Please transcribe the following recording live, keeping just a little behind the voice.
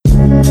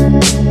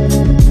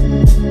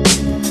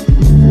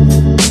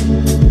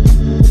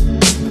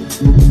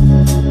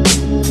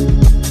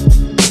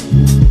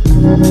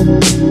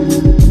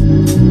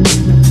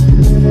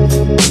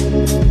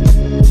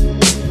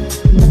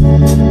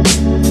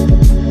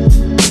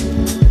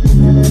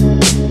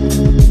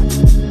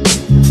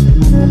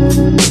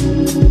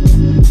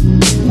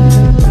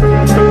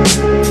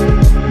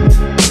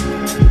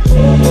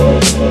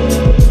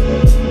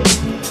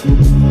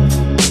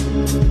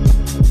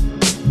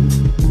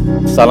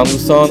سلام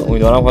دوستان،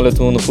 امیدوارم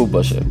حالتون خوب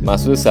باشه.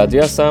 مسعود صدری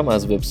هستم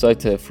از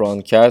وبسایت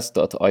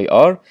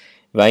frontcast.ir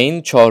و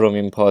این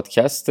 4مین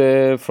پادکست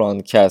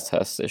فرانکست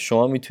هست.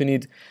 شما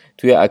میتونید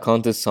توی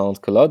اکانت ساوند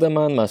کلاد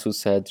من مسعود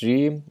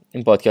صدری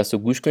این پادکست رو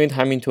گوش کنید،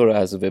 همینطور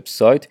از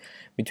وبسایت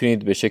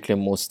میتونید به شکل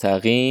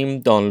مستقیم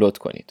دانلود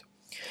کنید.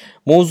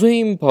 موضوع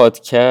این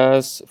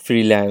پادکست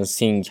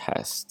فریلنسینگ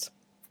هست.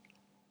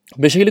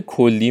 به شکل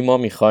کلی ما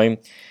میخوایم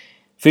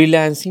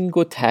فریلنسینگ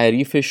و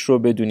تعریفش رو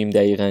بدونیم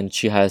دقیقاً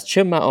چی هست،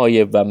 چه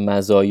معایب و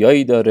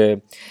مزایایی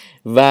داره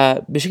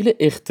و به شکل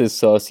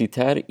اختصاصی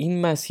تر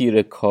این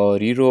مسیر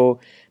کاری رو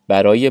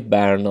برای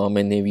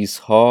برنامه نویس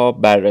ها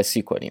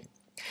بررسی کنیم.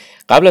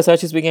 قبل از هر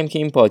چیز بگم که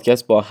این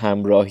پادکست با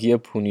همراهی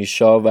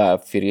پونیشا و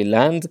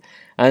فریلند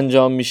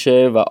انجام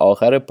میشه و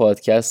آخر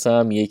پادکست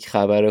هم یک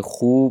خبر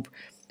خوب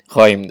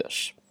خواهیم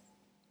داشت.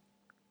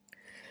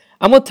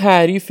 اما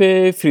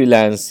تعریف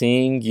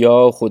فریلنسینگ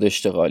یا خود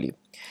اشتغالی،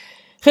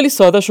 خیلی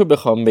ساده شو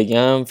بخوام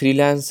بگم،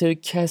 فریلنسر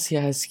کسی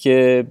هست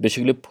که به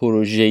شکل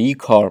پروژه‌ای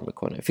کار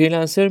میکنه.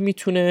 فریلنسر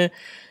میتونه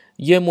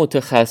یه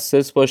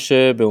متخصص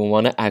باشه به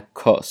عنوان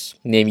عکاس،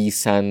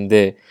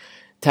 نویسنده،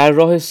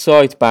 طراح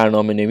سایت،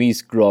 برنامه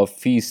نویس،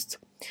 گرافیست.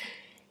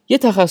 یه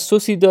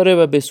تخصصی داره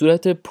و به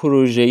صورت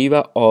پروژه‌ای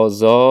و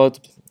آزاد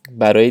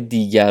برای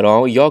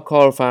دیگران یا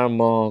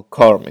کارفرما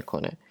کار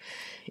میکنه.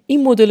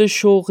 این مدل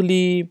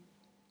شغلی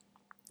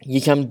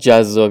یکم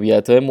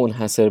جذابیت‌های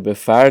منحصر به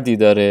فردی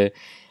داره،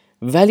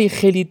 ولی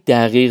خیلی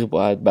دقیق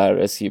باید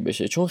بررسی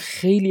بشه، چون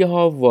خیلی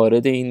ها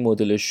وارد این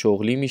مدل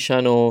شغلی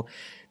میشن و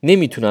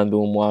نمیتونن به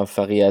اون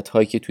موفقیت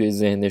هایی که توی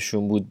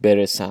ذهنشون بود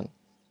برسن.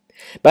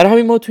 برای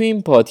همین ما توی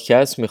این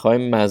پادکست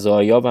میخوایم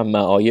مزایا و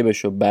معایبش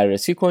رو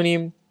بررسی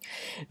کنیم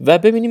و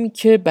ببینیم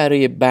که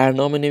برای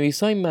برنامه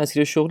نویسا این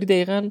مسیر شغلی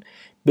دقیقاً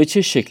به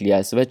چه شکلی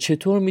است و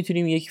چطور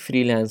میتونیم یک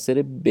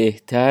فریلنسر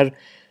بهتر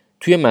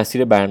توی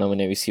مسیر برنامه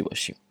نویسی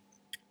باشیم.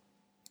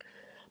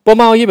 با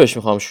معایبش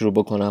میخوام شروع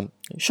بکنم.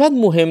 شاید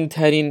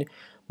مهمترین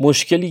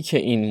مشکلی که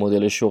این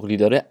مدل شغلی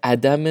داره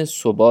عدم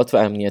ثبات و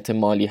امنیت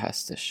مالی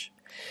هستش.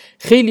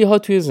 خیلی ها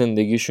توی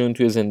زندگیشون،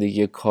 توی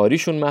زندگی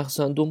کاریشون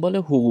مخصوصا دنبال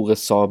حقوق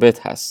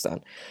ثابت هستن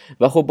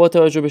و خب با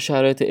توجه به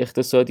شرایط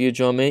اقتصادی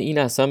جامعه این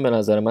اصلا به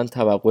نظر من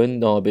توقع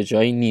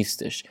نابجایی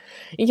نیستش.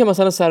 این که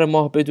مثلا سر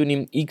ماه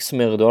بدونیم X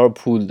مقدار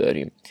پول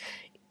داریم،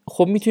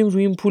 خب میتونیم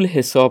روی این پول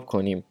حساب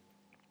کنیم،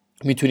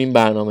 میتونیم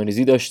برنامه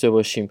ریزی داشته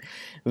باشیم،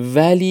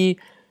 ولی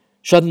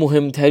شاید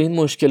مهمترین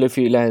مشکل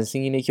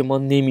فریلنسینگ اینه که ما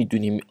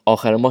نمیدونیم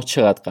آخر ماه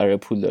چقدر قرار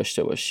پول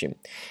داشته باشیم،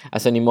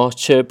 اصلا این ماه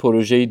چه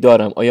پروژه‌ای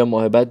دارم، آیا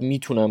ماه بعد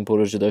میتونم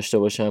پروژه داشته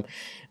باشم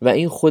و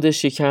این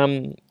خودش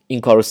یکم این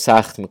کارو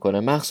سخت میکنه.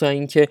 مخصوصا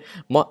این که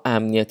ما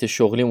امنیت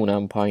شغلیمون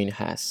هم پایین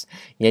هست،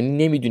 یعنی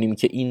نمیدونیم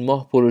که این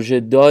ماه پروژه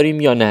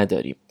داریم یا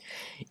نداریم.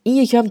 این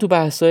یکم تو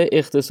بحث‌های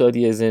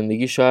اقتصادی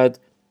زندگی شاید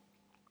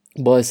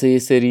باعث یه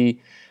سری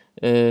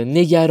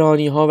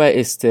نگرانی ها و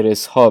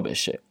استرس ها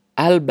بشه.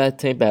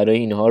 البته برای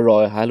اینها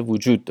راه حل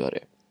وجود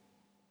داره،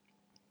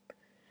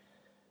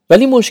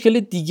 ولی مشکل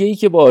دیگه‌ای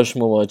که باهاش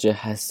مواجه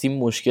هستیم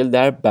مشکل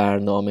در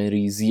برنامه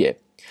ریزیه.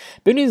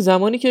 ببینید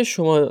زمانی که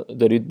شما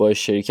دارید با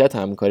شرکت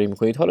همکاری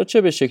میکنید، حالا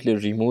چه به شکل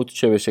ریموت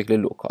چه به شکل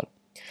لوکال،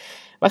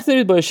 وقتی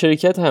دارید با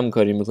شرکت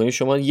همکاری میکنید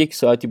شما 1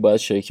 ساعتی باید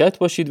شرکت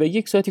باشید و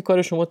 1 ساعتی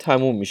کار شما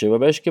تموم میشه و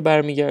بعدش که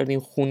برمیگردین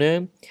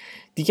خونه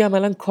دیگه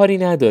عملا کاری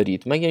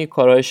ندارید مگر این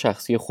کارهای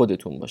شخصی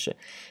خودتون باشه.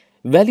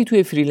 ولی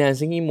توی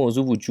فریلنسینگ این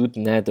موضوع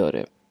وجود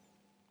نداره.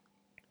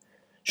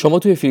 شما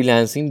توی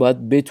فریلنسینگ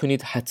باید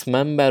بتونید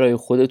حتما برای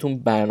خودتون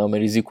برنامه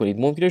ریزی کنید.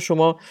 ممکنه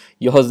شما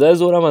 11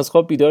 ظهرم از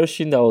خواب بیدار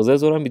شین، 12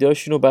 ظهرم بیدار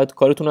شین و بعد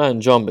کارتون رو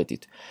انجام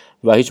بدید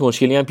و هیچ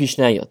مشکلی هم پیش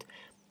نیاد،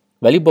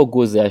 ولی با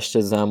گذشت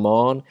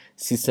زمان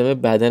سیستم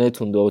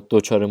بدنتون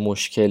دچار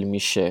مشکل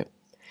میشه.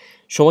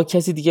 شما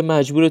کسی دیگه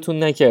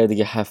مجبورتون نکرده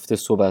که 7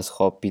 صبح از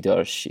خواب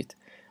بیدار شید،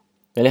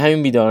 ولی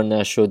همین بیدار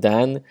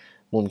نشدن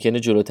ممکنه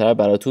جلوتر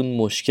براتون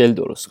مشکل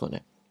درست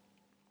کنه.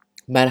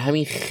 بر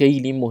همین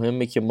خیلی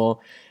مهمه که ما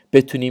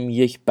بتونیم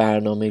یک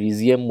برنامه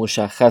ریزی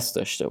مشخص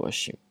داشته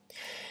باشیم.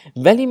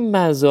 ولی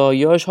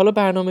مزایاش، حالا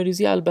برنامه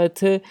ریزی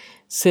البته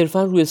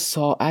صرفا روی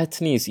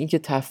ساعت نیست، این که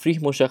تفریح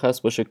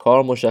مشخص باشه،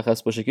 کار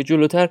مشخص باشه که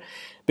جلوتر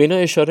به اینا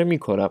اشاره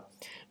میکنم،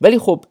 ولی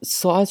خب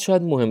ساعت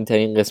شاید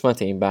مهمترین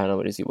قسمت این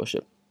برنامه ریزی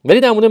باشه. ولی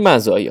در مورد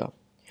مزایا،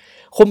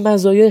 خب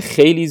مزایای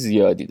خیلی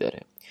زیادی داره.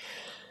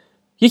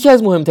 یکی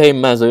از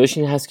مهمترین مزایاش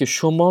این هست که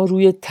شما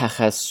روی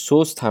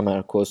تخصص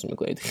تمرکز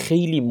میکنید.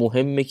 خیلی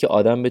مهمه که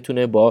آدم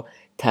بتونه با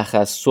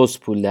تخصص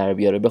پول در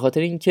بیاره، به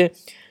خاطر اینکه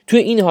توی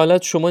این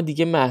حالت شما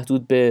دیگه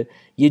محدود به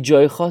یه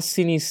جای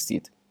خاصی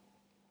نیستید.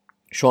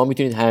 شما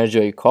میتونید هر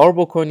جایی کار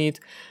بکنید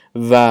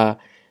و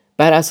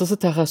بر اساس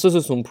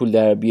تخصصتون پول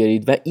در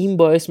بیارید و این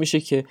باعث میشه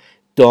که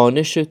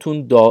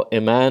دانشتون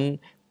دائما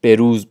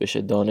بروز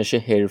بشه، دانش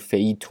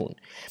حرفه‌ایتون.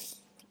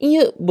 این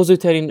یه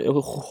بزرگترین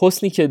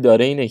حسنی که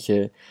داره اینه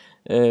که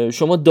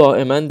شما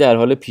دائما در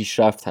حال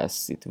پیشرفت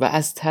هستید و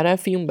از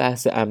طرفی اون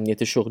بحث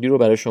امنیت شغلی رو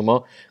برای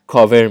شما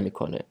کاور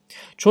میکنه،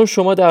 چون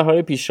شما در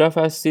حال پیشرفت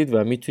هستید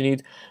و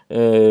میتونید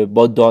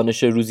با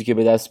دانش روزی که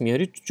به دست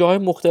میارید جای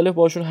مختلف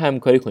باشون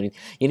همکاری کنید.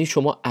 یعنی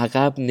شما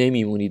عقب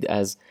نمیمونید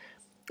از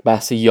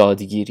بحث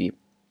یادگیری.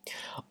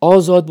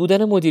 آزاد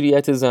بودن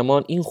مدیریت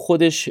زمان این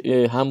خودش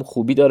هم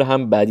خوبی داره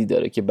هم بدی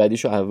داره که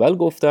بدیشو اول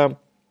گفتم،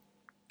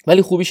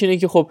 ولی خوبیش اینه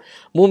که خب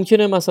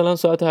ممکنه مثلا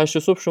ساعت 8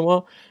 صبح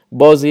شما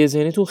بازه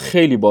ذهنیتون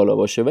خیلی بالا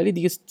باشه ولی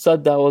دیگه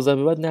ساعت 12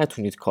 به بعد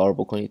نتونید کار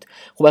بکنید.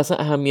 خب اصلا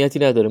اهمیتی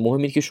نداره، مهم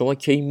اینه که شما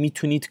کی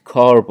میتونید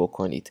کار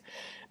بکنید،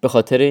 به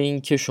خاطر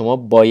اینکه شما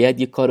باید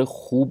یه کار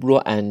خوب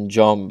رو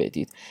انجام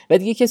بدید و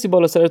دیگه کسی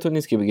بالا سرتون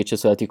نیست که بگه چه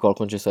ساعتی کار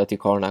کن چه ساعتی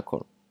کار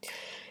نکن.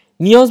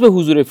 نیاز به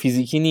حضور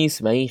فیزیکی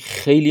نیست و این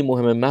خیلی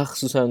مهمه،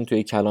 مخصوصا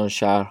توی کلان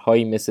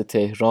شهرهایی مثل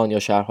تهران یا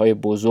شهرهای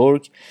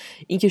بزرگ.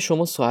 اینکه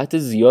شما ساعت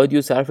زیادی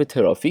رو صرف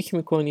ترافیک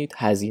میکنید،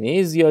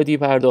 هزینه زیادی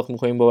پرداخت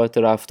میکنید بابت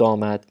رفت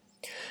آمد.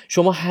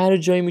 شما هر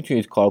جایی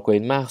میتونید کار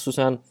کنید،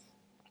 مخصوصا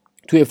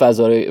توی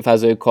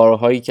فضای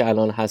کارهایی که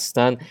الان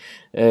هستن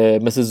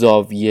مثل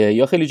زاویه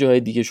یا خیلی جاهای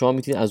دیگه شما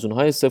میتونید از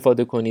اونها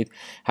استفاده کنید،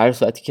 هر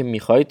ساعتی که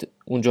میخواید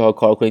اونجاها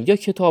کار کنید، یا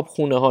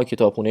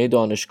کتابخونه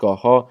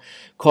دانشگاه ها،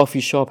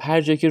 کافی شاپ،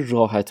 هر جایی که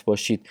راحت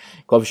باشید،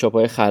 کافی شاپ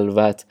های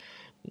خلوت،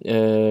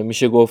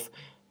 میشه گفت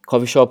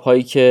کافی شاپ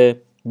هایی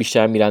که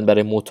بیشتر میرن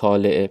برای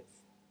مطالعه.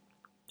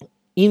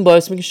 این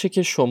باعث میشه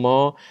که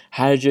شما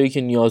هر جایی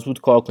که نیاز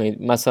بود کار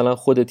کنید. مثلا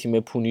خود تیم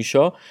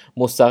پونیشا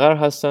مستقر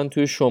هستن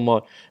توی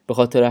شمال، به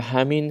خاطر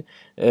همین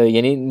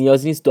یعنی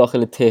نیازی نیست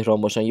داخل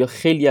تهران باشن، یا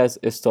خیلی از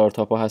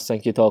استارتاپ ها هستن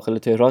که داخل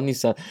تهران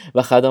نیستن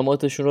و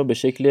خدماتشون رو به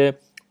شکل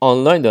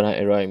آنلاین دارن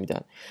ارائه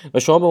میدن و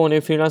شما به عنوان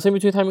فریلنسر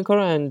میتونید همین کار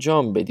رو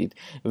انجام بدید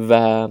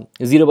و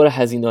زیر بار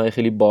هزینه‌های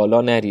خیلی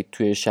بالا نرید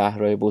توی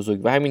شهرهای بزرگ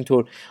و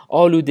همینطور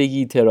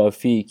آلودگی،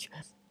 ترافیک.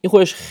 این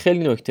خودش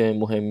خیلی نکته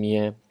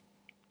مهمیه.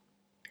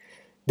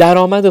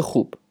 درآمد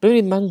خوب.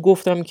 ببینید من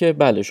گفتم که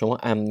بله شما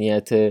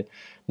امنیت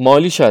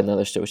مالی شاید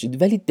نداشته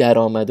باشید ولی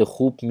درآمد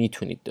خوب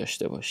میتونید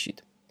داشته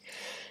باشید.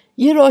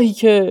 یه راهی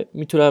که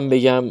میتونم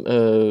بگم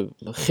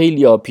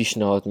خیلی ها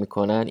پیشنهاد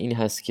میکنن این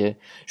هست که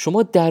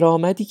شما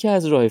درآمدی که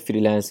از راه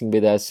فریلنسینگ به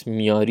دست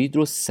میارید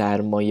رو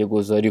سرمایه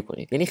گذاری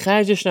کنید، یعنی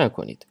خرجش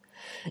نکنید.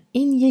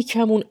 این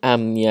یکمون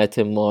امنیت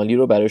مالی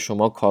رو برای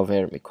شما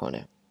کاور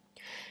میکنه.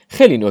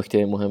 خیلی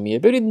نکته مهمیه.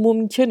 ببینید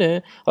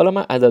ممکنه، حالا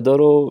من عددا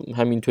رو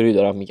همینطوری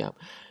دارم میگم،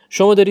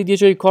 شما دارید یه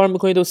جایی کار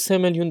میکنید و 3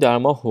 میلیون در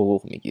ماه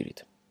حقوق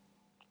میگیرید.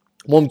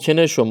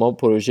 ممکنه شما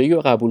پروژه‌ای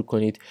رو قبول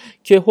کنید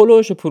که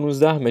هولوش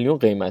 15 میلیون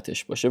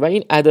قیمتش باشه و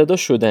این عددا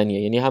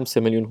شدنیه، یعنی هم 3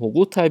 میلیون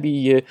حقوق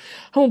طبیعیه،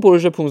 همون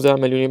پروژه 15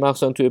 میلیونی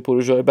مخصوصا توی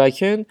پروژه‌های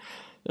بک‌اند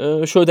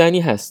شدنی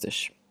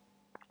هستش.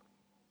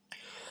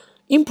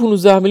 این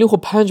 15 میلیون خب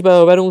 5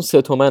 برابر اون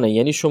 3 تومنه،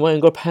 یعنی شما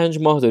انگار 5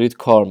 ماه دارید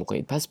کار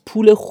میکنید، پس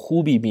پول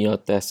خوبی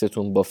میاد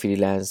دستتون با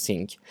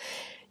فریلنسینگ.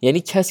 یعنی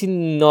کسی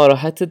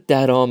ناراحت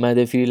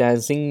درآمد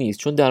فریلنسینگ نیست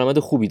چون درآمد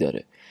خوبی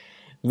داره،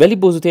 ولی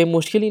بزرگترین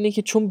مشکل اینه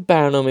که چون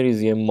برنامه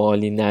ریزی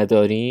مالی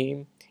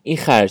نداریم این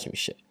خرج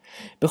میشه.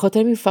 به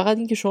خاطر این فقط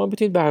این که شما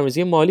بتونید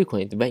برنامه‌ریزی مالی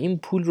کنید و این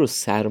پول رو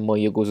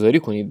سرمایه گذاری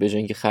کنید به جای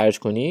اینکه خرج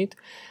کنید،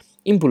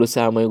 این پول رو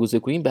سرمایه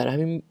گذاری کنید، برای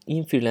همین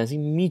این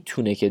فریلنسینگ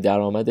میتونه که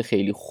درآمد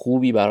خیلی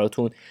خوبی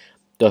براتون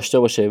داشته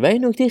باشه. و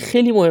این نکته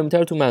خیلی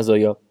مهمتر تو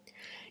مزایا،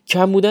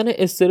 کم بودن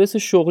استرس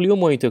شغلی و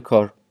محیط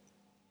کار.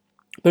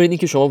 ببینید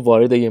که شما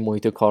وارد یه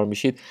محیط کار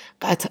میشید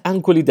قطعاً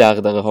کلی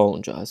دغدغه ها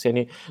اونجا هست.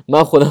 یعنی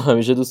من خودم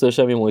همیشه دوست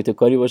داشتم یه محیط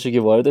کاری باشه که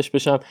واردش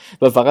بشم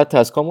و فقط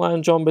تسکامو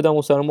انجام بدم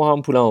و سر ما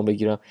هم پولمو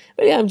بگیرم،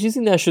 ولی هم چیزی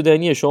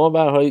نشدنیه. شما به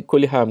هر حال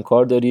کلی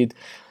همکار دارید،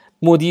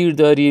 مدیر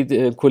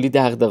دارید، کلی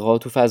دغدغه‌ها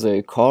تو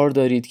فضای کار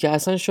دارید که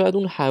اصلا شاید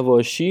اون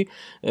حواشی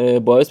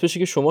باعث بشه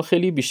که شما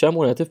خیلی بیشتر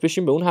منعطف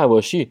بشین به اون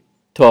حواشی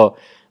تا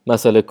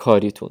مسئله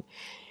کاریتون.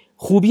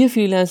 خوبی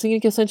فریلنسینگ اینه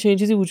که اصلا چنین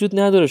چیزی وجود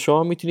نداره.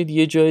 شما میتونید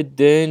یه جای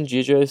دنج،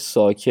 یه جای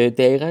ساکت،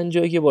 دقیقاً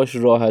جایی که باش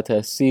راحت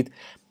هستید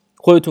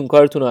خودتون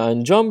کارتون رو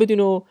انجام بدین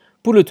و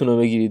پولتون رو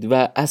بگیرید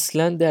و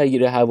اصلا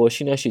درگیر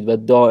حواشی نشید و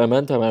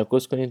دائما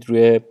تمرکز کنید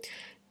روی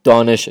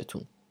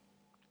دانشتون.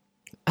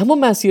 اما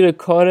مسیر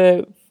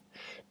کار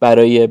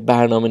برای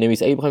برنامه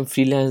نویس، اگه بخوایم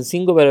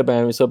فریلنسینگ رو برای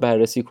برنامه‌نویسا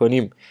بررسی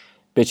کنیم،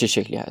 به چه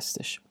شکلی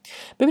هستش؟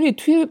 ببینید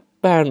توی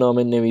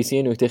برنامه نویسی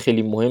یه نکته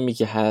خیلی مهمی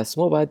که هست،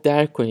 ما باید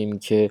درک کنیم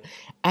که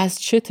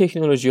از چه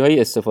تکنولوژی هایی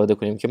استفاده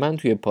کنیم که من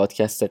توی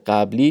پادکست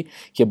قبلی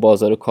که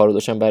بازار کار رو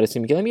داشتم بررسی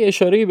می‌کردم یه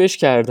اشاره‌ای بهش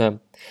کردم.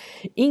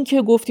 این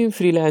که گفتیم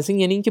فریلنسینگ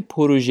یعنی اینکه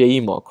پروژه‌ای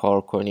ما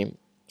کار کنیم،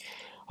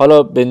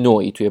 حالا به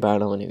نوعی توی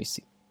برنامه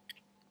نویسی.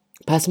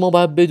 پس ما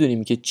باید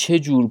بدونیم که چه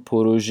جور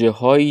پروژه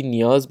هایی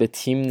نیاز به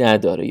تیم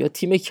نداره یا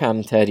تیم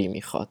کمتری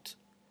میخواد.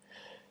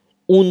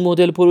 اون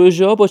مدل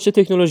پروژه ها با چه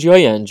تکنولوژی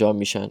هایی انجام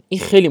میشن، این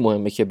خیلی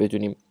مهمه که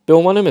بدونیم. به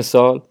عنوان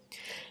مثال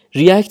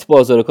ریاکت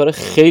بازار کار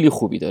خیلی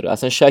خوبی داره،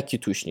 اصلا شکی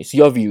توش نیست،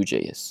 یا ویو جی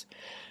اس،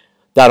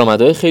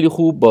 درآمدهای خیلی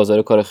خوب،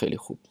 بازار کار خیلی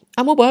خوب.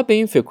 اما باید به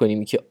این فکر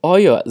کنیم که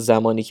آیا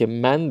زمانی که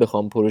من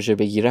بخوام پروژه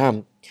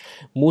بگیرم،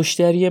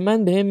 مشتری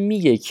من بهم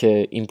میگه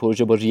که این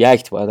پروژه با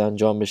ریاکت باید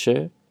انجام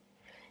بشه؟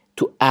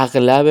 تو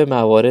اغلب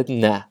موارد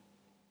نه.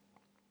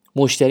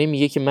 مشتری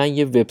میگه که من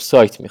یه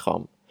وبسایت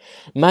میخوام،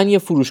 من یه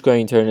فروشگاه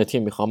اینترنتی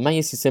میخوام، من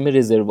یه سیستم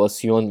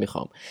رزرواسیون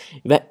میخوام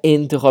و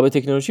انتخاب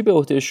تکنولوژی به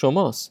عهده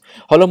شماست.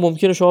 حالا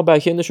ممکنه شما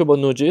بک اندش رو با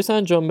نود.js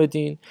انجام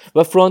بدین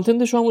و فرانت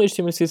اندش رو همون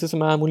HTML CSS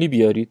معمولی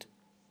بیارید،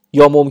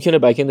 یا ممکنه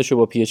بک اندش رو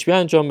با PHP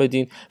انجام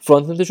بدین،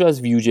 فرانت اندش رو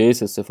از Vue.js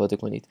استفاده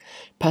کنید.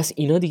 پس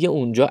اینا دیگه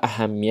اونجا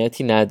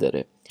اهمیتی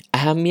نداره.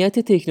 اهمیت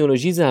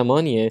تکنولوژی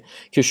زمانیه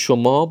که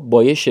شما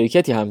با یه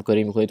شرکتی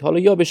همکاری میکنید، حالا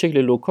یا به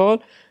شکل لوکال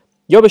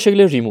یا به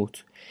شکل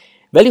ریموت.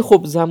 ولی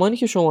خب زمانی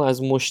که شما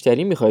از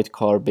مشتری میخواید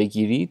کار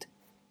بگیرید،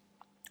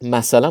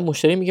 مثلا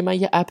مشتری میگه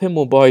من یه اپ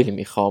موبایل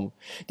میخوام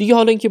دیگه،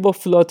 حالا اینکه با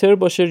فلاتر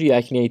باشه،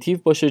 ریاکت نیتیو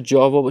باشه،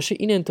 جاوا باشه،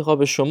 این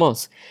انتخاب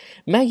شماست.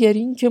 مگر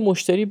اینکه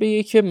مشتری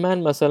بگه که من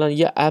مثلا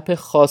یه اپ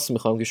خاص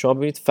میخوام که شما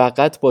ببینید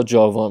فقط با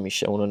جاوا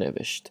میشه اونو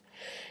نوشت.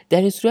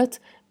 در این صورت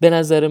به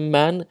نظر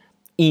من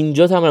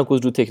اینجا تمرکز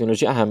رو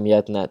تکنولوژی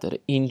اهمیت نداره.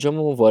 اینجا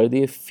ما وارد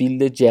یه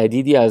فیلد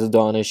جدیدی از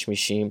دانش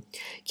میشیم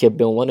که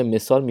به عنوان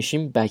مثال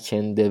میشیم بک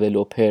اند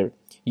دیولپر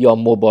یا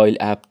موبایل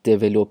اپ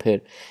دیولپر.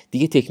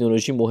 دیگه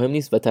تکنولوژی مهم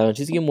نیست و تنها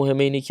چیزی که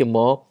مهمه اینه که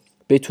ما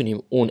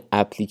بتونیم اون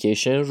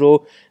اپلیکیشن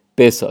رو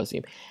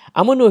بسازیم.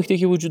 اما نکته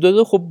که وجود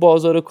داره، خب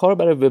بازار کار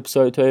برای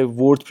وبسایت‌های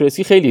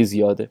وردپرسی خیلی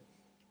زیاده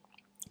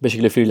به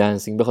شکل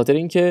فریلنسینگ، به خاطر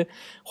اینکه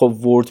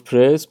خب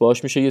وردپرس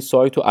باهاش میشه یه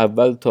سایت رو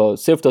اول تا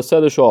 0 تا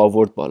 100 رو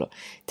آورد بالا.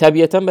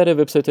 طبیعتا برای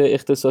وبسایت‌های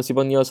اختصاصی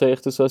با نیازهای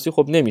اختصاصی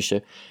خب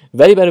نمیشه،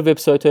 ولی برای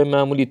وبسایت‌های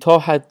معمولی تا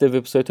حد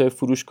وبسایت‌های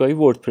فروشگاهی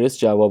وردپرس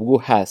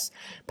جوابگو هست.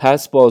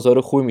 پس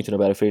بازار خوبی میتونه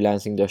برای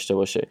فریلنسینگ داشته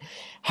باشه.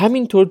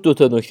 همینطور دو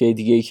تا نکته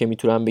دیگه‌ای که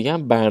میتونم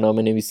بگم،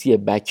 برنامه‌نویسی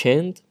بک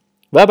اند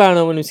و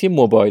برنامه‌نویسی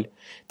موبایل.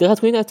 دقت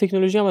کنید از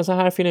تکنولوژی هم مثلا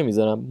حرفی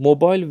نمیزنم،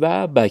 موبایل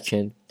و بک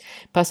اند.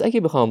 پس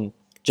اگه بخوام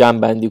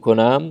جمع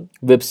کنم،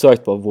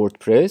 وبسایت با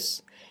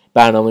وردپرس،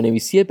 برنامه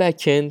نویسی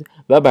بک‌اند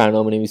و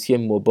برنامه نویسی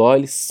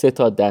موبایل، 3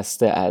 تا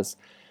دسته از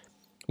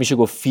میشه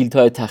گفت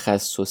فیلدهای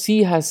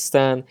تخصصی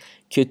هستن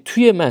که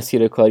توی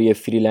مسیر کاری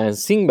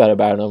فریلنسینگ برای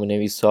برنامه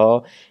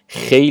نویسا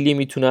خیلی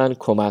میتونن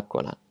کمک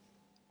کنن.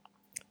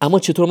 اما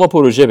چطور ما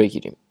پروژه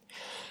بگیریم؟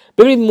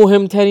 ببینید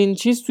مهمترین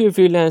چیز توی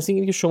فریلنسینگ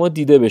اینه که شما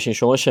دیده بشین،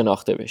 شما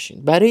شناخته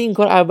بشین. برای این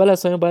کار اول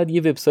اصلا باید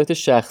یه وبسایت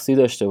شخصی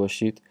داشته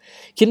باشید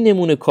که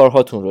نمونه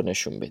کارهاتون رو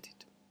نشون بدید.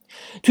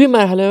 توی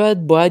مرحله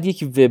بعد باید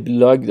یک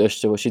وبلاگ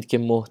داشته باشید که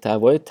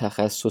محتوای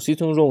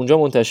تخصصیتون رو اونجا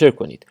منتشر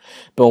کنید.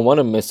 به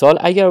عنوان مثال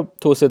اگر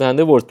توسعه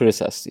دهنده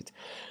وردپرس هستید،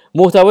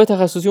 محتوای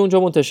تخصصی اونجا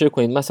منتشر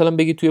کنید. مثلا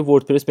بگید توی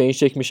وردپرس به این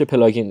شکل میشه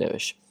پلاگین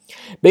نوشت،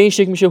 به این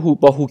شکل میشه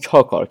با هوک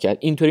ها کار کرد،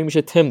 اینطوری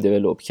میشه تم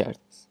دیولپ کرد،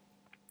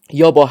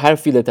 یا با هر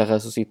فیلد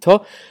تخصصی،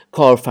 تا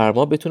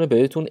کارفرما بتونه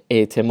بهتون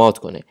اعتماد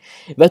کنه.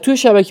 و توی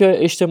شبکه‌های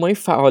اجتماعی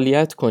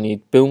فعالیت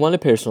کنید به عنوان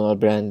پرسونال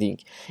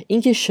برندینگ،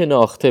 اینکه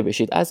شناخته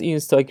بشید. از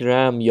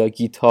اینستاگرام یا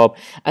گیتاب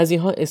از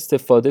اینها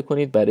استفاده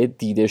کنید برای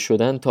دیده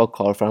شدن تا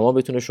کارفرما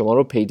بتونه شما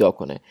رو پیدا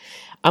کنه.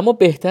 اما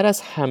بهتر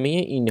از همه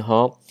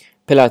اینها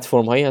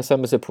پلتفرم هایی هستن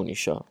مثل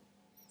پونیشا.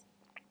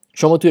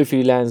 شما توی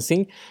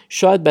فریلنسینگ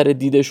شاید برای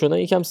دیده شدن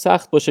یکم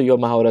سخت باشه، یا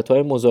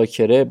مهارت‌های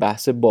مذاکره،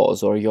 بحث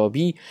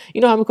بازاریابی،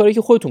 اینا همه کاری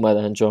که خودتون باید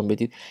انجام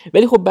بدید.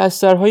 ولی خب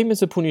بسترهایی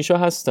مثل پونیشا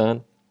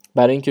هستن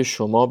برای اینکه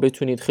شما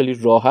بتونید خیلی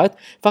راحت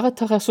فقط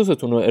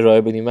تخصصتون رو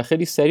ارائه بدین و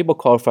خیلی سریع با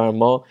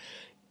کارفرما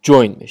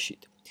جوین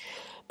بشید.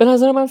 به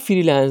نظر من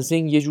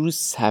فریلنسینگ یه جور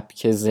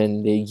سبک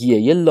زندگیه،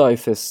 یه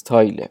لایف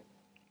استایله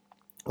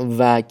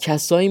و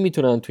کسایی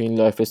میتونن تو این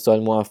لایف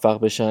استایل موفق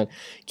بشن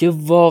که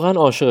واقعا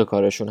عاشق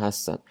کارشون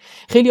هستن.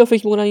 خیلی‌ها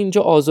فکر میکنن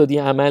اینجا آزادی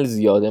عمل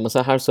زیاده،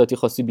 مثلا هر ساعتی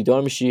خاصی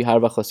بیدار میشی، هر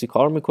وقت خاصی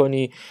کار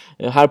میکنی،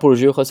 هر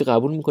پروژه خاصی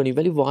قبول میکنی،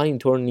 ولی واقعا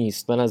اینطور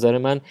نیست. به نظر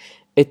من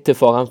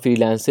اتفاقا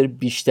فریلنسر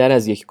بیشتر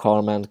از یک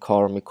کارمند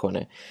کار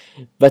میکنه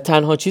و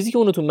تنها چیزی که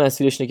اونو تو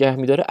مسیرش نگه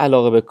میداره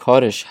علاقه به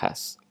کارش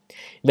هست.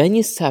 و این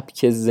یه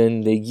سبک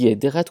زندگیه.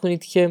 دقت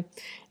کنید که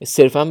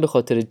صرفا به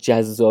خاطر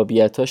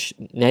جذابیتاش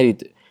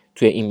نرید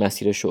توی این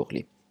مسیر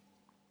شغلی.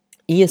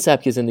 این یه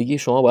سبک زندگی،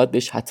 شما باید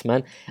بهش حتما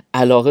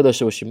علاقه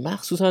داشته باشید.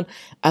 مخصوصا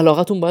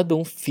علاقتون باید به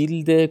اون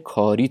فیلد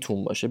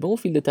کاریتون باشه، به اون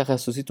فیلد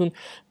تخصصیتون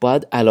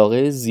باید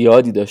علاقه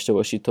زیادی داشته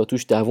باشید تا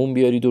توش دووم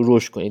بیارید و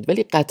رشد کنید،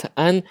 ولی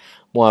قطعا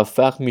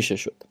موفق میشه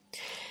شد.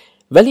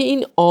 ولی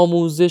این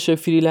آموزش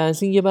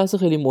فریلنسینگ یه بحث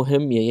خیلی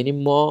مهمیه. یعنی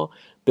ما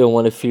به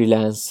عنوان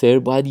فریلنسر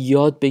باید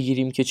یاد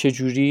بگیریم که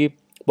چجوری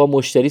با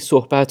مشتری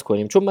صحبت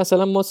کنیم، چون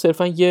مثلا ما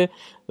صرفا یه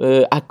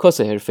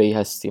عکاس حرفه‌ای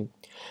هستیم.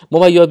 ما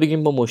باید یاد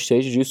بگیریم با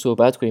مشتری چجوری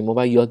صحبت کنیم، ما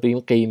باید یاد بگیریم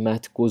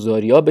قیمت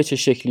گذاری‌ها به چه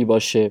شکلی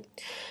باشه،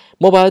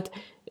 ما باید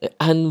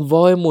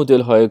انواع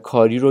مدل‌های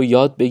کاری رو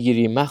یاد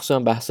بگیریم، مخصوصا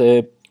بحث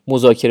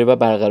مذاکره و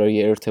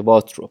برقراری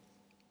ارتباط رو.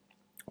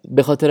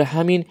 به خاطر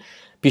همین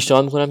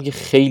پیشنهاد میکنم که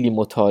خیلی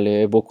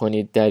مطالعه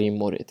بکنید در این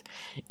مورد.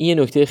 این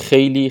یه نکته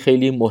خیلی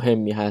خیلی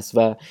مهمی هست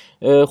و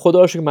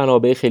خدا رو شکر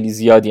منابع خیلی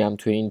زیادی هم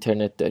توی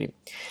اینترنت داریم.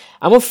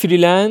 اما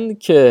فریلند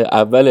که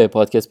اول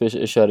پادکست بهش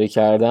اشاره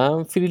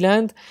کردم،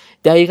 فریلند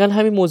دقیقا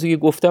همین موضوعی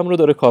گفتم رو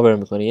داره کاور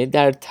میکنه. یعنی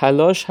در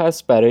تلاش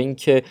هست برای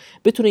اینکه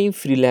بتونه این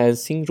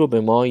فریلنسینگ رو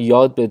به ما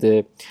یاد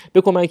بده،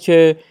 به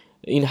کمک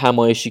این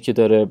همایشی که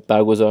داره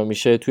برگزار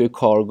میشه توی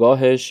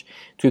کارگاهش،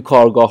 توی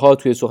کارگاه‌ها،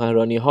 توی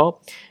سخنرانی‌ها،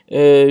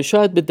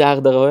 شاید به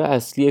دغدغه‌های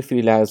اصلی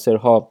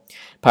فریلنسرها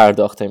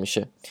پرداخته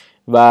میشه.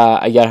 و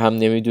اگر هم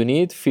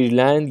نمیدونید،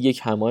 فریلند یک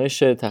همایش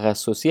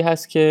تخصصی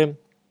هست که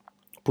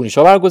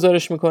پونیشا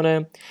برگزارش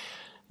میکنه.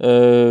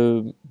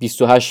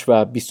 28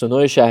 و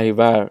 29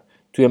 شهریور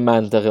توی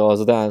منطقه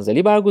آزاد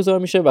انزلی برگزار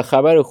میشه و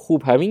خبر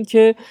خوب همین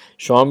که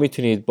شما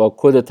میتونید با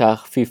کد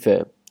تخفیف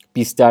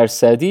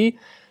 20%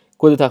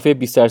 کد تخفیف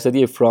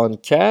 20%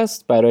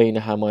 فرانکست برای این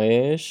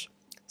همایش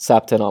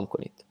ثبت نام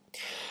کنید.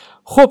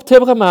 خب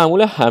طبق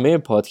معمول همه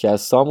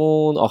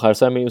پادکستامون آخر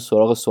سر میریم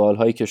سراغ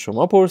سوالهایی که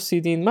شما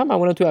پرسیدین. من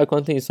معمولا توی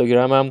اکانت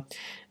اینستاگرامم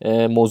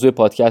موضوع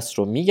پادکست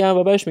رو میگم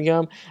و بعدش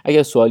میگم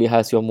اگر سوالی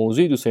هست یا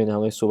موضوعی دوست دارین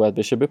همه صحبت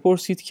بشه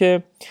بپرسید،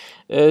 که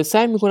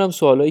سعی میکنم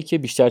سوالایی که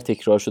بیشتر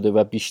تکرار شده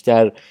و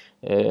بیشتر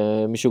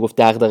میشه گفت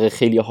دغدغه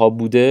خیلی ها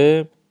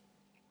بوده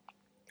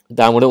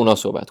در مورد اونا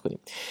صحبت کنیم.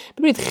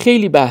 ببینید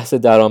خیلی بحث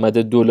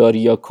درآمد دلاری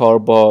یا کار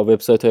با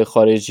وبسایت‌های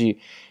خارجی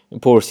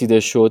پرسیده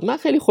شد. من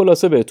خیلی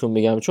خلاصه بهتون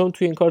میگم چون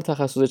توی این کار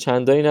تخصص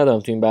چندانی ندارم.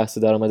 توی این بحث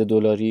درآمد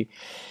دلاری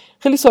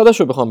خیلی ساده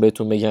شو بخوام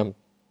بهتون بگم،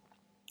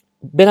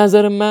 به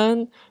نظر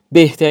من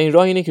بهترین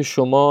راه اینه که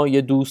شما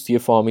یه دوست، یه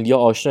فامیل یا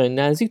آشنای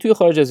نزدیک توی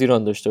خارج از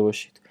ایران داشته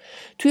باشید.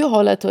 توی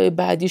حالتهای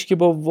بعدیش که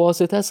با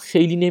واسطه است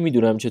خیلی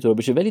نمیدونم چطور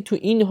بشه، ولی تو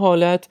این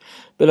حالت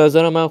به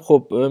نظر من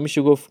خب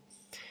میشه گفت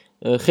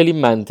خیلی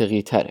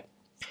منطقی تره.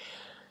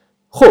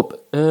 خب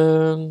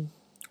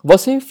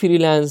واسه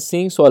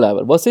فریلنسینگ، سوال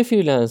اول، واسه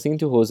فریلنسینگ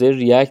تو حوزه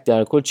ریاکت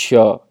در کل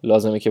چیا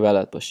لازمه که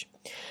بلد باشیم؟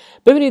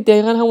 ببینید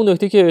دقیقاً همون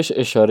نکته که بهش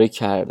اشاره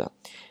کردم.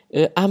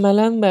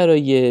 عملاً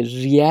برای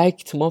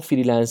ریاکت ما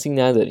فریلنسینگ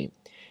نداریم،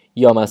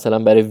 یا مثلا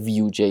برای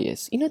ویو جی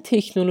اس. اینا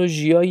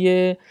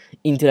تکنولوژی‌های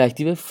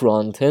اینتراکتیو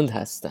فرانت اند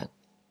هستن.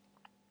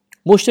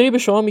 مشتری به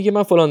شما میگه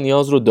من فلان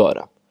نیاز رو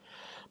دارم،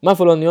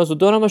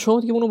 و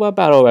شما دیگه اون رو باید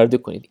برآورده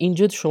کنید.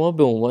 اینجا شما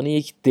به عنوان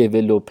یک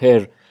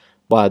دیولپر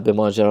باید به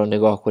ماجرا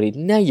نگاه کنید،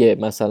 نه یه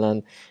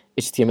مثلا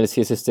HTML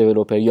CSS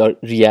دیولپر یا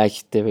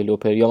ریاکت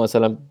دیولپر یا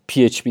مثلا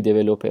PHP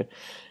دیولپر.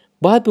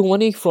 باید به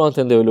عنوان یک فرانت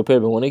اند دیولپر،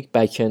 به عنوان یک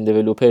بک اند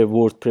دیولپر،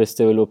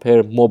 وردپرس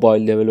دیولپر،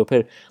 موبایل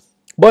دیولپر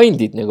با این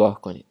دید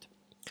نگاه کنید.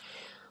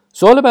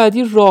 سوال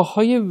بعدی،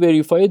 راه‌های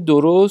وریفای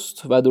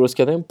درست و درست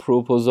کردن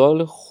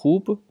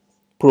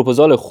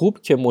پروپوزال خوب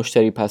که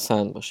مشتری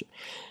پسند باشه.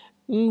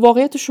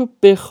 واقعیتش رو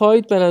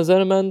بخواید به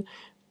نظر من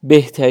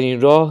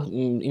بهترین راه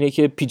اینه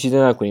که پیچیده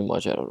نکنیم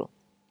ماجرا رو.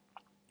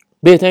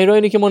 بهترین راه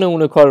اینه که ما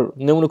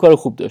نمونه کار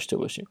خوب داشته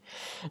باشیم.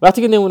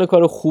 وقتی که نمونه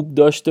کار خوب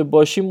داشته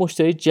باشیم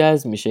مشتری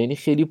جذب میشه. یعنی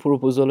خیلی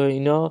پروپوزال ها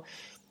اینا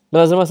به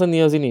نظر من اصلا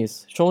نیازی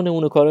نیست. شما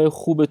نمونه کارهای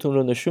خوبتون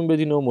رو نشون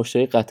بدین و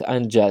مشتری قطعا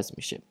جذب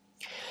میشه.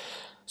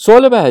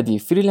 سوال بعدی،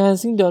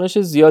 فریلنسینگ دانش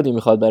زیادی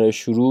میخواد برای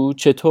شروع،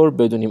 چطور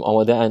بدونیم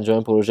آماده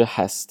انجام پروژه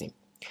هستیم؟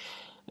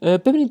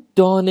 ببینید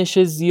دانش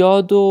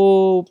زیاد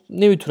و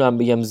نمیتونم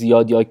بگم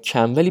زیاد یا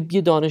کم، ولی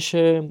یه دانش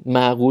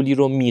معقولی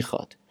رو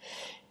میخواد.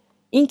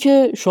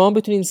 اینکه شما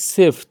بتونین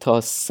 0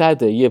 تا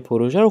 100 یه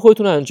پروژه رو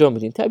خودتون انجام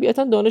بدین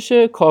طبیعتا دانش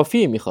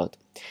کافی میخواد،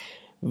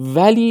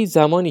 ولی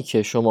زمانی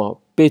که شما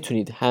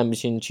بتونید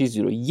همچین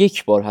چیزی رو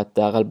یک بار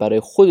حداقل برای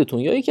خودتون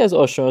یا یکی از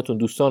آشنایانتون،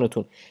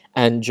 دوستانتون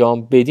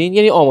انجام بدین،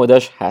 یعنی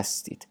آمادهش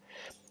هستید.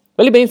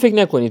 ولی به این فکر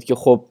نکنید که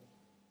خب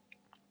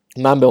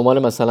من به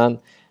عنوان مثلا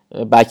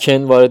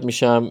بک‌اند وارد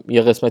میشم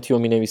یه قسمتی رو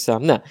مینویسم.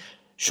 نه،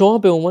 شما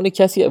به عنوان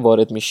کسی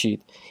وارد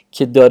میشید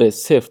که داره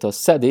 0 تا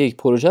 100 یک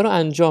پروژه رو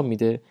انجام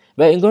میده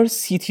و انگار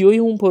CTO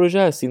اون پروژه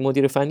هستین،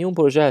 مدیر فنی اون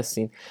پروژه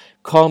هستین.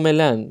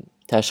 کاملا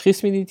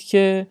تشخیص میدید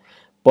که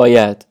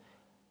باید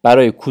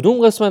برای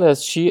کدوم قسمت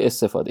از چی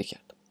استفاده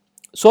کرد.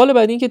 سوال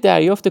بعدی این که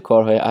دریافت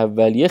کارهای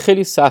اولیه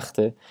خیلی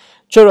سخته.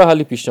 چه راه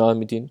حلی پیشنهاد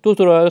میدین؟ دو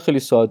تا راه حل خیلی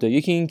ساده.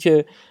 یکی این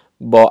که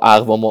با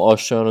اقوام و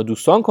آشنایان و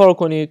دوستان کار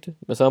کنید،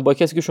 مثلا با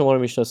کسی که شما رو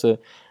میشناسه.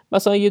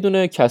 مثلا یه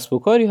دونه کسب و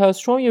کاری هست،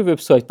 شما یه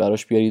وبسایت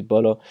براش بیارید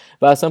بالا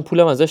و اصلا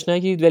پولم ازش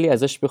نگیرید، ولی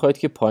ازش بخواید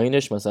که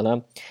پایینش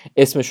مثلا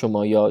اسم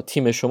شما یا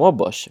تیم شما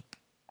باشه.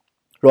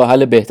 راه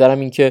حل بهترم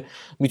این که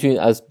میتونید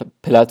از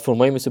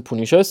پلتفرمایی مثل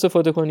پونیشا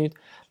استفاده کنید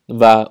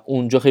و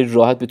اونجا خیلی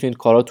راحت بتونید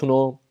کاراتون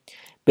رو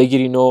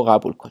بگیرین و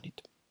قبول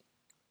کنید.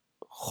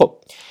 خب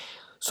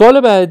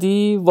سوال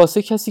بعدی،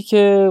 واسه کسی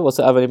که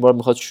واسه اولین بار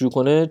میخواد شروع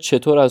کنه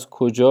چطور از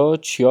کجا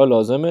چیا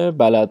لازمه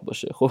بلد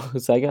باشه؟ خب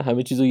سعی کنم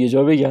همه چیزو یه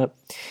جا بگم.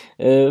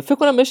 فکر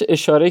کنم بهش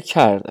اشاره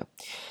کردم.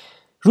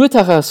 روی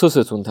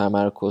تخصصتون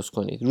تمرکز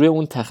کنید. روی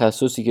اون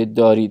تخصصی که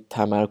دارید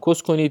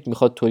تمرکز کنید.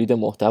 میخواد تولید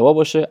محتوا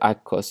باشه،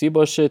 عکاسی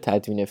باشه،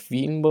 تدوین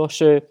فیلم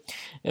باشه،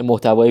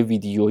 محتوای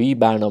ویدیویی،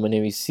 برنامه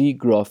نویسی،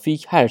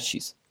 گرافیک، هر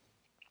چیز.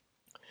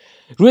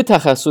 روی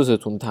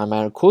تخصصتون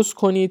تمرکز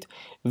کنید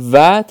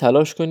و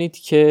تلاش کنید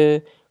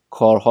که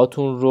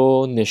کارهاتون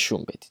رو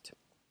نشون بدید.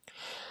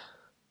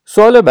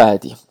 سوال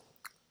بعدی،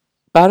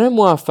 برای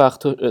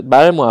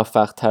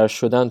موفق تر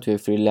شدن توی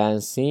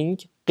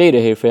فریلنسینگ غیر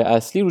حرفه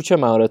اصلی رو چه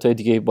مهارت‌های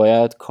دیگه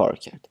باید کار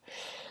کرد؟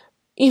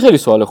 این خیلی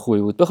سوال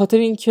خوبی بود، به خاطر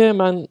اینکه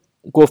من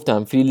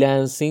گفتم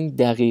فریلنسینگ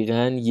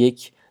دقیقاً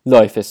یک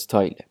لایف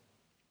استایله.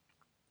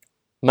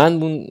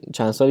 من اون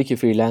چند سالی که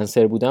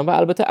فریلنسر بودم و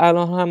البته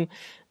الان هم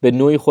به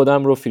نوعی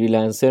خودم رو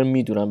فریلنسر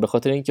میدونم، به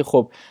خاطر اینکه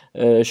خب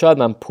شاید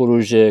من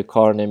پروژه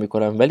کار نمی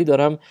کنم ولی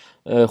دارم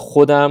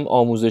خودم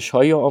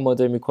آموزش‌هایی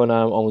آماده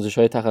میکنم،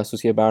 آموزش‌های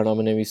تخصصی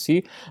برنامه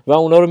نویسی و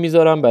اونا رو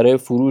میذارم برای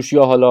فروش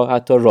یا حالا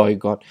حتی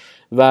رایگان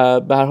و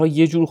به هر حال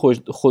یه جور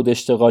خود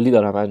اشتغالی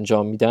دارم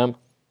انجام میدم.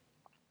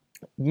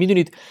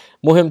 میدونید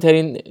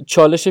مهمترین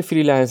چالش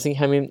فریلنسینگ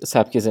همین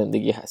سبک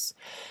زندگی هست.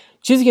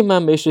 چیزی که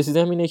من بهش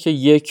رسیدم اینه که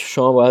یک،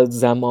 شما باید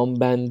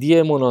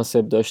زمانبندی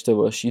مناسب داشته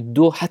باشید.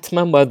 دو،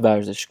 حتما باید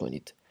ورزش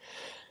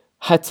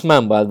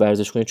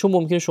کنید. چون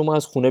ممکنه شما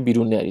از خونه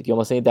بیرون نرید یا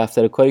مثلا یه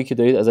دفتر کاری که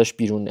دارید ازش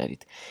بیرون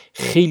نرید.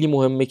 خیلی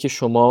مهمه که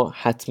شما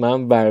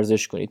حتما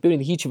ورزش کنید.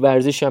 ببینید هیچ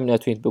ورزشی هم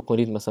نتونید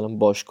بکنید، مثلا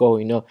باشگاه و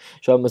اینا،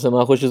 شاید مثلا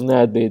من خوشم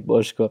نیاد برید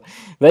باشگاه،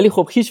 ولی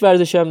خب هیچ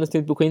ورزشی هم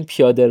نتونید بکنید،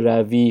 پیاده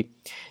روی،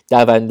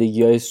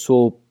 دوندگی‌های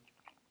صبح،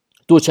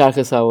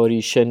 دوچرخه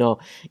سواری، شنا،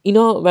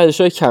 اینا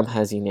ورزش‌های کم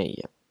هزینه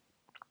ایه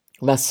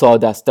و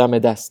ساده است، دم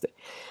دسته.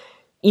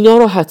 اینا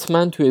رو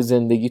حتما توی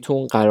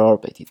زندگیتون قرار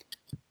بدید،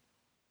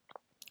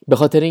 به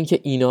خاطر اینکه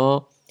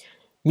اینا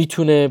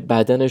میتونه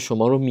بدن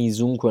شما رو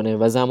میزون کنه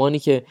و زمانی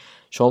که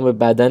شما به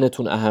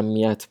بدنتون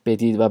اهمیت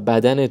بدید و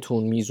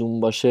بدنتون میزون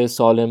باشه،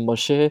 سالم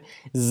باشه،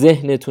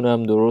 ذهنتون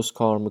هم درست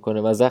کار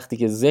میکنه و وقتی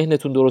که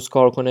ذهنتون درست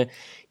کار کنه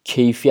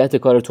کیفیت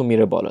کارتون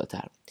میره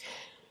بالاتر.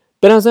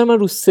 به نظر من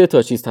رو 3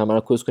 تا چیز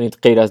تمرکز کنید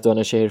غیر از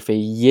دانش حرفه‌ای.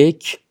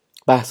 یک،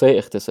 بحث‌های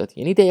اقتصادی،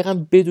 یعنی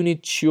دقیقاً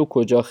بدونید چی و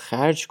کجا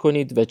خرج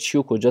کنید و چی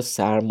و کجا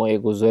سرمایه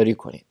گذاری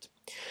کنید.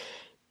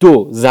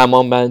 2،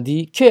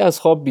 زمانبندی، کی از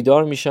خواب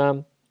بیدار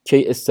میشم،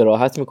 کی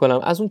استراحت میکنم.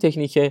 از اون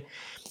تکنیک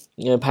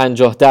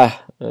 50-10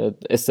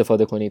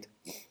 استفاده کنید،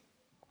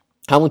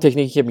 همون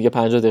تکنیکی که میگه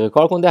 50 دقیقه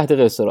کار کن 10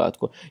 دقیقه استراحت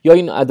کن، یا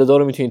این عددا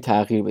رو میتونید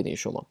تغییر بدین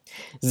شما.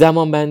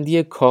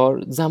 زمانبندی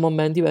کار،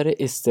 زمانبندی برای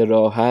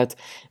استراحت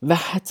و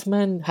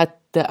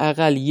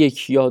حداقل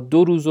 1 یا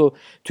 2 روز رو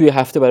توی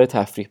هفته برای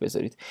تفریح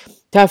بذارید.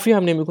 تفریح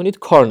هم نمی‌کنید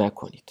کار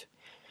نکنید.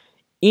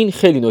 این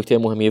خیلی نکته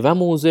مهمیه. و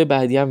موضوع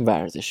بعدی هم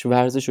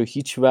ورزش رو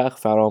هیچ وقت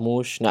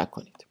فراموش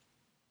نکنید.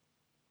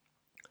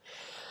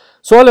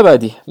 سوال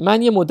بعدی،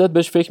 من یه مدت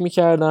بهش فکر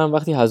می‌کردم،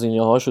 وقتی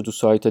هزینه‌هاشو تو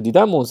سایت‌ها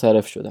دیدم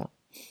منصرف شدم.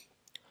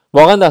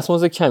 واقعا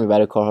دستمزد کمی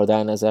برای کارها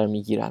در نظر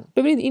میگیرن.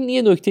 ببینید این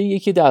یه نکته‌ایه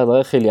که در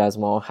واقع خیلی از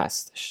ما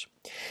هستش،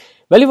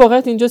 ولی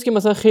واقعیت اینجاست که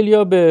مثلا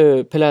خیلیا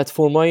به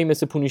پلتفرمایی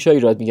مثل پونیشا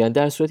ایراد میگن،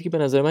 در صورتی که به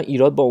نظر من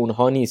ایراد با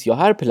اونها نیست، یا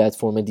هر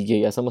پلتفرم دیگه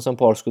ای، مثلا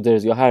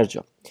پارسکودرز یا هر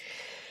جا.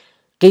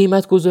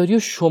 قیمت گذاری رو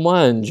شما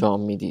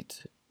انجام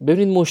میدید.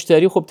 ببینید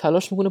مشتری خب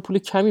تلاش میکنه پول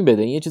کمی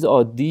بده، این یه چیز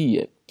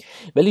عادیه،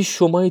 ولی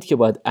شمایید که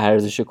باید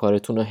ارزش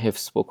کارتون رو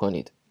حفظ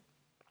بکنید.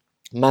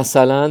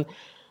 مثلا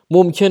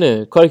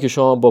ممکنه کاری که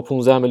شما با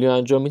 15 میلیون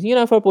انجام میدید یه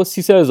نفر با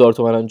 300,000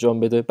 تومان انجام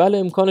بده. بله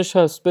امکانش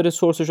هست، بره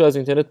سورسش رو از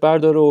اینترنت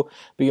برداره و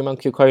بگه من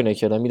که کاری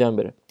نکردم میدم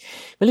بره.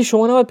 ولی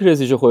شما نباید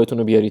پرستیژ خودتون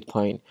رو بیارید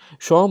پایین،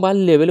 شما باید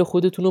لول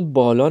خودتون رو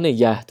بالا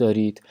نگه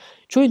دارید،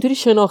 چون اینطوری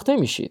شناخته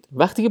میشید.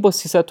 وقتی که با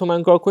 300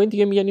 تومن کار کنید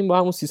دیگه میگن این با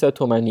همون 300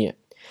 تومنیه،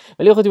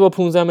 ولی وقتی با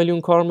 15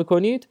 میلیون کار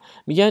میکنید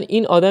میگن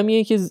این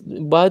آدمیه که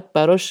باید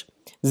براش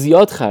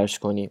زیاد خرج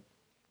کنیم،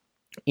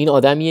 این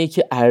آدمیه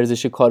که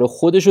ارزش کار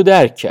خودش رو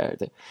درک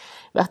کرده.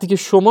 وقتی که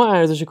شما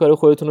ارزش کار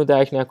خودتون رو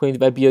درک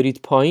نکنید و بیارید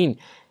پایین،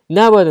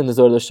 نباید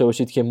انتظار داشته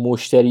باشید که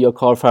مشتری یا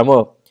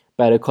کارفرما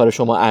برای کار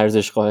شما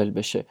ارزش قائل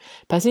بشه.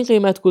 پس این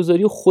قیمت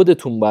گذاری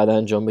خودتون باید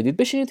انجام بدید.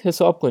 بشینید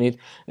حساب کنید.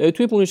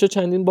 توی پونیشا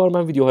چندین بار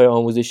من ویدیوهای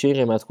آموزشی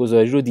قیمت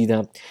گذاری رو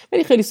دیدم،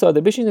 ولی خیلی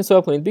ساده. بشینید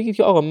حساب کنید، بگید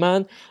که آقا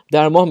من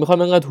در ماه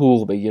میخوام اینقدر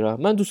حقوق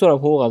بگیرم، من دوست دارم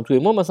حقوقم توی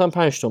ماه مثلا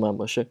 5 تومن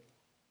باشه.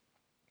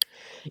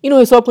 اینو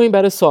حساب کنید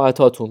برای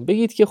ساعتاتون،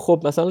 بگید که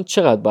خب مثلا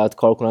چقدر باید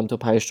کار کنم تا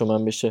 5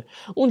 تومن بشه،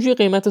 اونجوری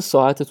قیمت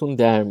ساعتتون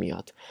در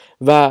میاد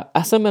و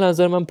اصلا به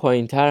نظر من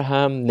پایینتر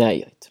هم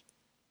نیاید.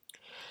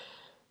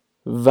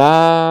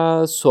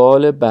 و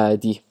سوال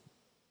بعدی،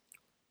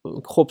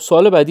 خب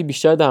سوال بعدی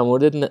بیشتر در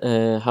مورد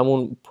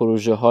همون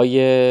پروژه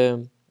های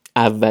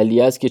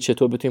اولیه است که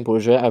چطور بتونیم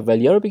پروژه های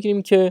اولیه رو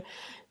بگیریم که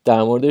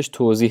در موردش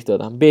توضیح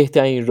دادم.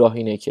 بهترین راه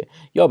اینه که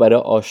یا برای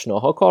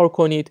آشناها کار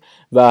کنید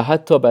و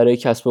حتی برای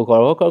کسب و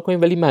کارها کار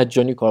کنید، ولی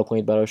مجانی کار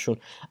کنید براشون،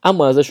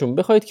 اما ازشون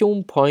بخواید که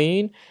اون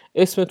پایین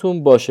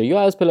اسمتون باشه،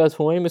 یا از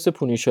پلتفرم‌های مثل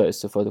پونیشا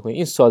استفاده کنید.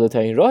 این ساده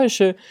ترین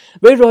راهشه.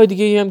 ولی راه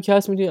دیگه ای هم که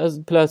هست، میتونید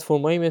از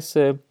پلتفرم‌های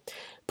مثل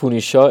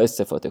پونیشا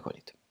استفاده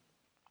کنید.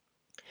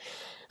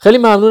 خیلی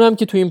ممنونم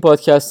که تو این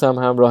پادکست هم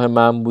همراه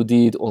من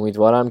بودید.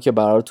 امیدوارم که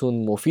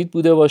براتون مفید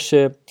بوده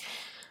باشه.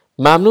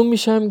 ممنون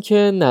میشم که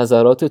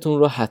نظراتتون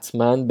رو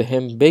حتما به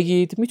هم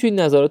بگید.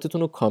 میتونید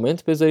نظراتتون رو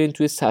کامنت بذارین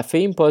توی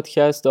صفحه این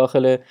پادکست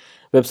داخل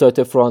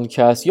وبسایت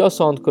فرانکست یا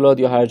ساندکلاد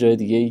یا هر جای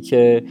دیگه‌ای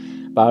که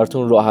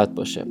براتون راحت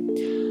باشه.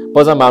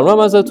 بازم ممنونم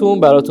ازتون،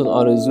 براتون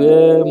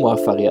آرزوی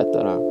موفقیت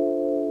دارم.